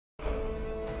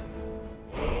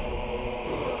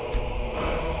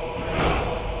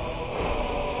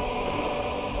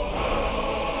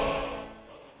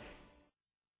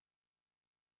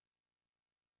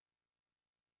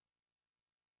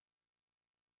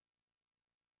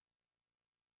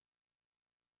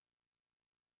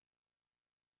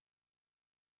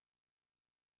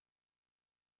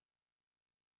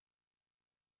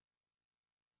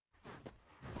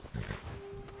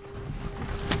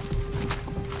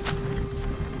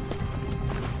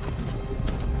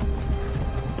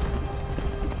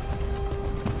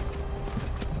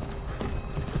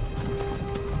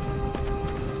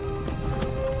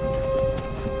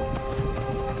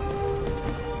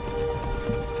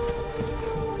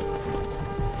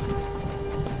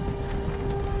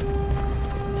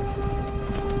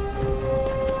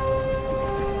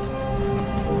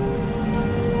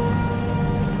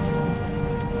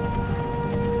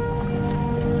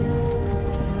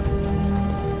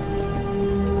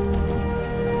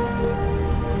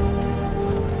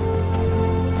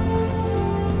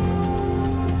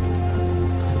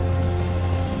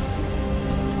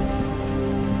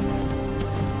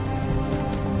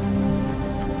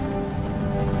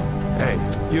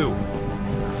You,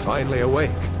 finally awake.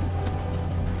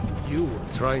 You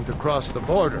were trying to cross the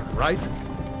border, right?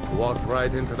 Walked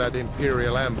right into that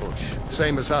Imperial ambush,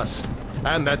 same as us.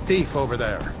 And that thief over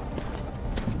there.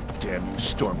 Damn you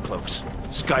Stormcloaks.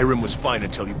 Skyrim was fine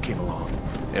until you came along.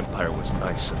 Empire was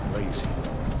nice and lazy.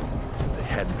 If they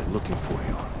hadn't been looking for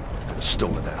you, could have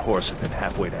stolen that horse and been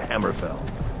halfway to Hammerfell.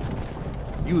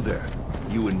 You there,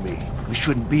 you and me, we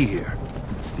shouldn't be here.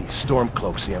 It's these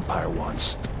Stormcloaks the Empire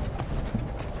wants.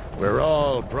 We're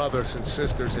all brothers and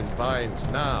sisters in binds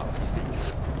now,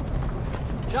 thief.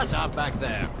 Shut up back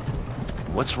there.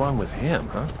 What's wrong with him,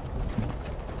 huh?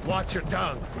 Watch your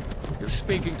tongue. You're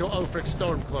speaking to Ulfric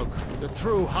Stormcloak, the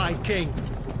true High King.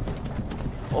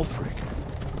 Ulfric?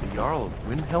 The Jarl of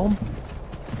Windhelm?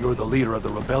 You're the leader of the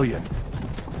rebellion.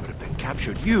 But if they've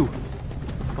captured you...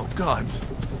 Oh gods,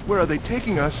 where are they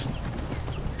taking us?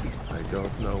 I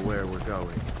don't know where we're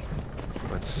going,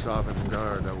 but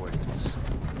Sovngarde awaits.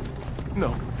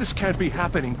 No, this can't be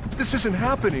happening. This isn't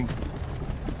happening.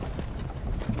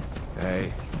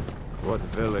 Hey, what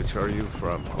village are you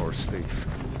from, horse thief?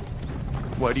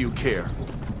 Why do you care?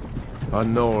 A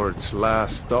Nord's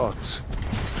last thoughts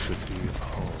should be of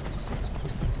home.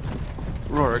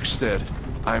 Rorikstead.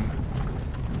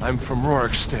 I'm from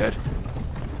Rorikstead.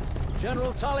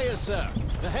 General Tullius, sir.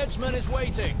 The headsman is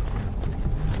waiting.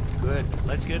 Good.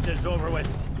 Let's get this over with.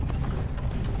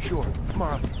 Sure.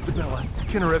 Mara, Dibella,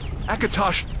 Kinnereth,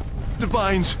 Akatosh,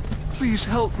 Divines, please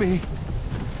help me.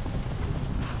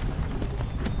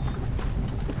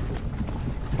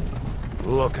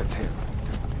 Look at him.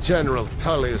 General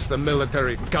Tullius, the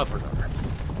military governor.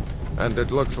 And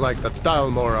it looks like the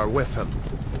Dalmor are with him.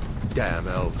 Damn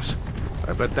elves.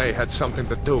 I bet they had something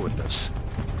to do with this.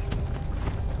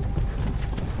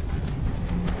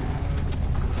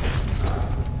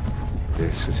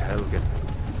 This is Helgen.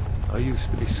 I used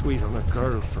to be sweet on a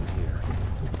girl from here.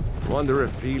 Wonder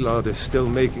if Vilod is still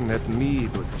making that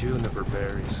mead with juniper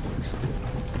berries mixed in.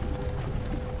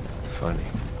 Funny.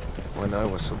 When I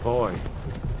was a boy,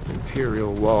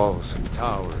 Imperial walls and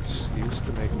towers used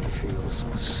to make me feel so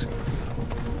safe.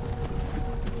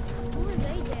 Who are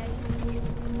they, Daddy?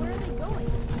 Where are they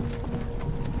going?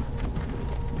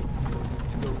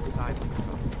 To go inside.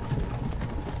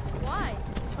 Why?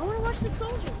 I want to watch the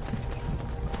soldiers.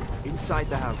 Inside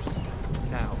the house.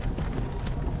 Now.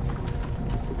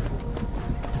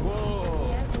 Whoa!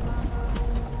 Yes,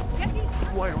 Mama. Get these...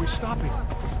 Why are we stopping?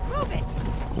 Move it!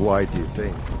 Why do you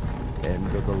think?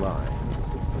 End of the line.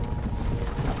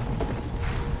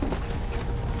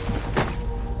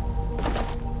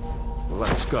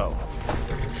 Let's go.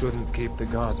 Shouldn't keep the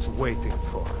gods waiting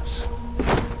for us.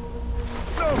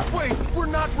 No, wait! We're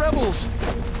not rebels!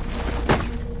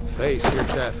 Face your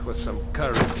death with some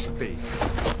courage, thief.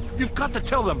 You've got to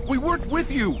tell them! We weren't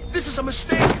with you! This is a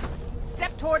mistake!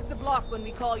 Step towards the block when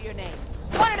we call your name.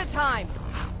 One at a time!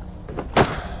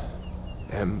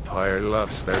 Empire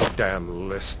loves their damn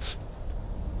lists.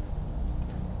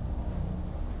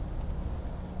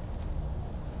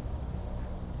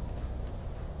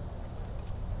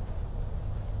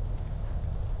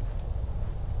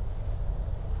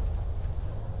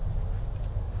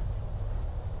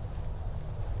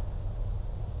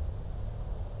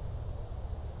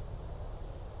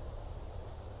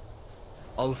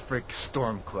 Ulfric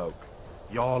Stormcloak,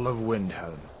 Jarl of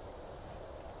Windhelm.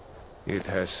 It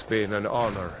has been an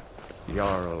honor,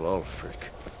 Jarl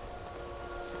Ulfric.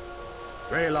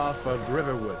 Ralof of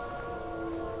Riverwood.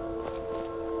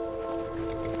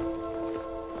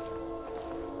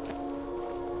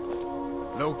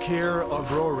 Lokir of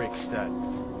Rorikstead.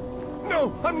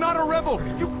 No! I'm not a rebel!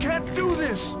 You can't do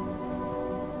this!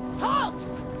 Halt!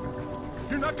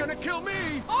 You're not gonna kill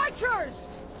me! Archers!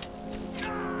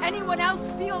 Anyone else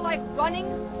feel like running?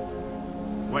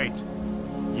 Wait.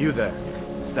 You there.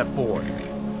 Step forward.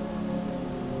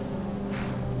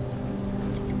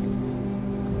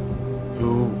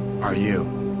 Who are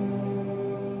you?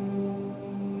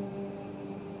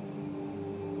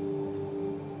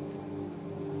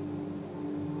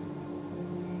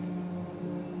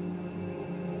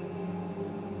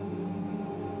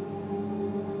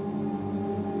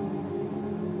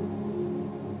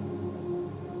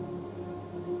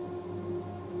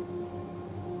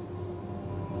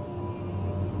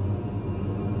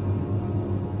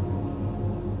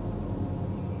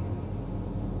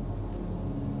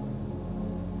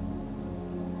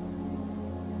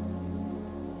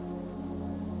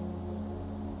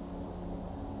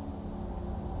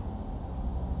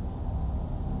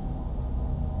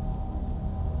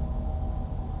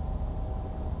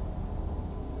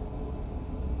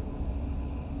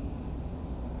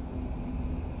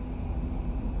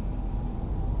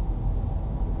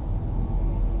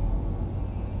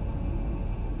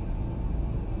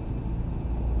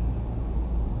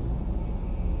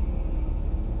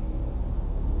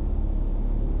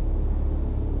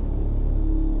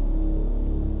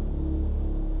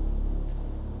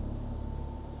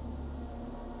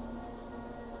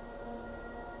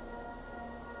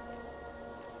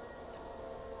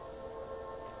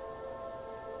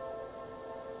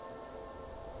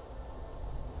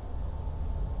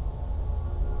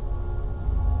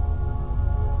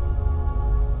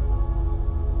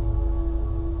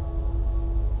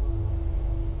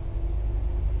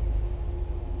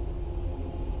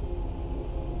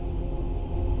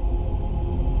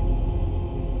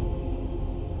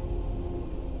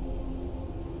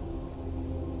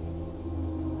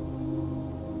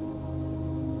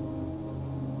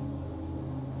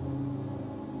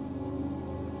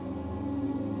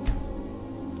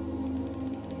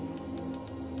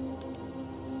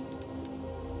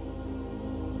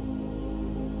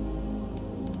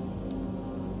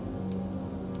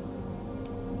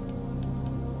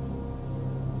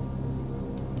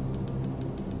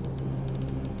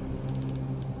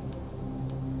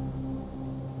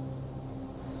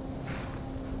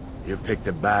 You picked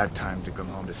a bad time to come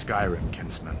home to Skyrim,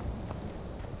 kinsman.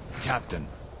 Captain,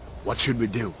 what should we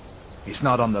do? He's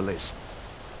not on the list.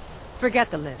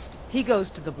 Forget the list. He goes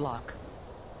to the block.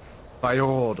 By your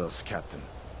orders, Captain.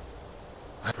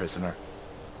 Prisoner.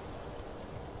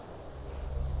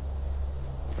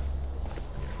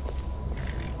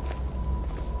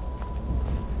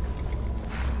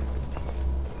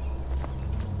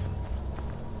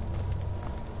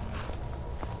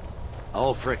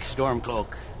 Ulfric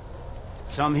Stormcloak.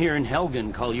 Some here in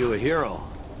Helgen call you a hero,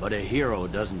 but a hero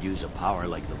doesn't use a power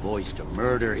like the voice to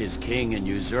murder his king and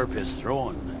usurp his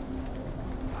throne.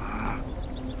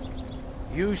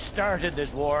 You started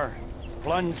this war,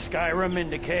 plunged Skyrim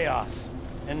into chaos,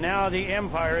 and now the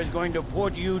Empire is going to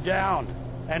put you down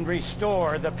and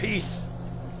restore the peace.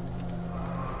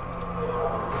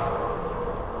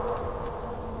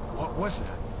 What was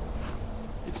that?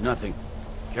 It's nothing.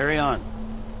 Carry on.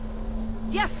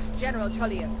 Yes, General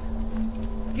Tullius.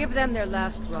 Give them their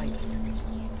last rites.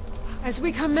 As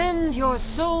we commend your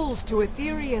souls to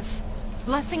Aetherius,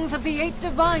 blessings of the 8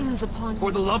 divines upon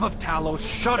For the love of Talos,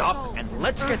 shut up and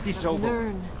let's get this over.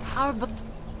 Learn our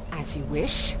as you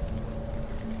wish.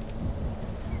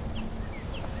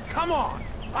 Come on!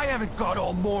 I haven't got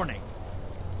all morning.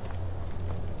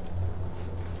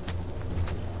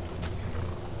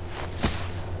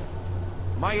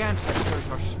 My ancestors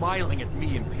are smiling at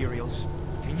me, Imperials.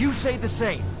 Can you say the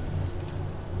same?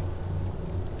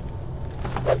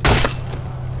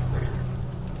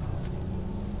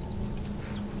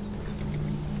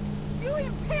 You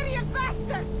Imperial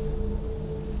bastards!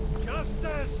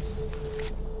 Justice!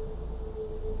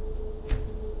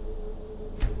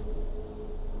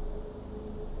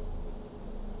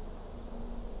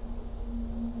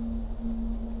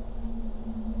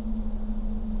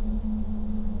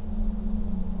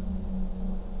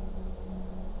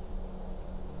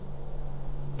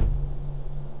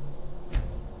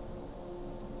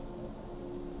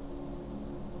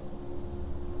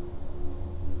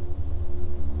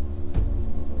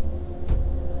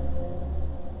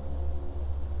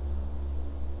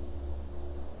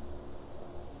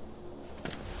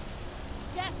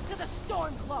 Death to the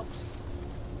Stormcloaks!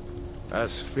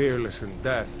 As fearless in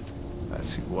death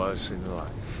as he was in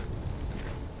life.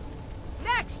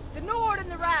 Next, the Nord and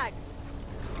the Rags!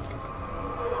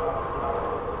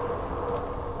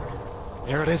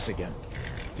 There it is again.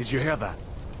 Did you hear that?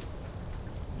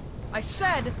 I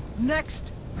said, next,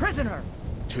 prisoner!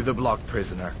 To the block,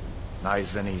 prisoner.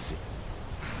 Nice and easy.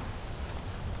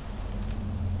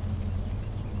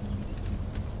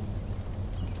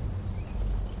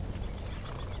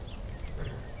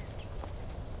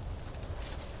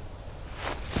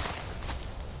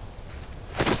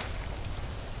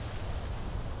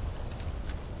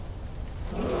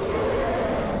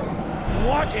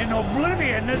 What in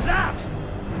oblivion is that?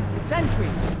 Sentries,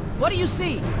 what do you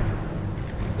see?